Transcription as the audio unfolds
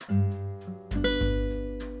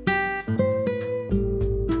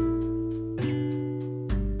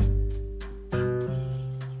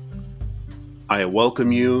I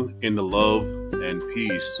welcome you in the love and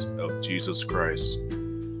peace of Jesus Christ,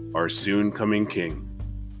 our soon coming King.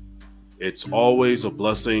 It's always a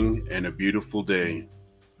blessing and a beautiful day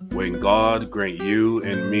when God grant you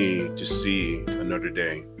and me to see another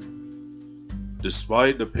day.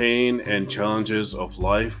 Despite the pain and challenges of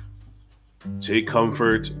life, take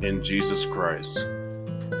comfort in Jesus Christ,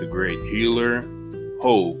 the great healer,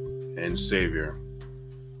 hope, and Savior.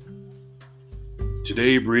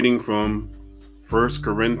 Today, reading from 1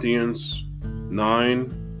 Corinthians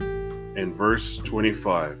 9 and verse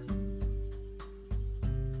 25.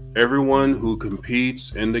 Everyone who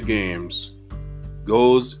competes in the games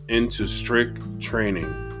goes into strict training.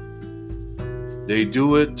 They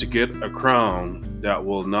do it to get a crown that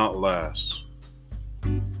will not last.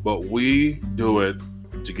 But we do it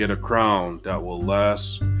to get a crown that will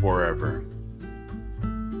last forever.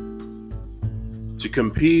 To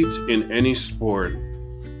compete in any sport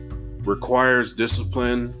requires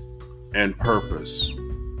discipline and purpose.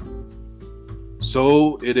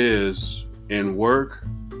 So it is in work,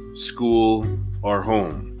 school, or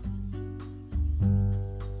home.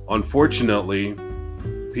 Unfortunately,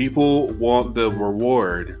 people want the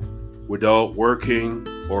reward without working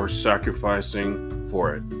or sacrificing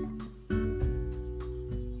for it.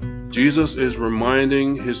 Jesus is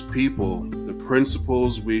reminding his people the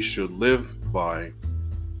principles we should live by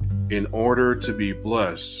in order to be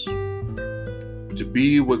blessed, to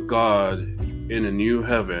be with God in a new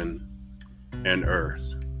heaven and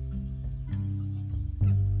earth.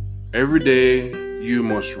 Every day you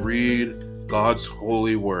must read God's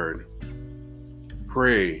holy word,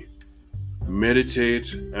 pray,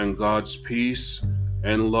 meditate on God's peace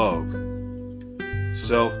and love,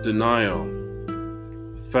 self-denial,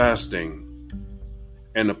 fasting,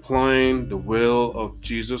 and applying the will of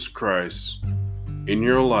Jesus Christ in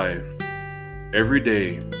your life every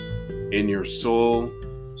day in your soul,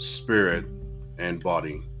 spirit, and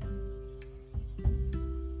body.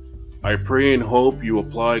 I pray and hope you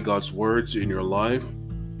apply God's words in your life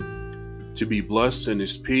to be blessed in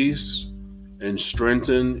His peace and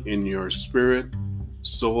strengthened in your spirit,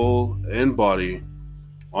 soul, and body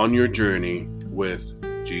on your journey with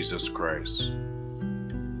Jesus Christ.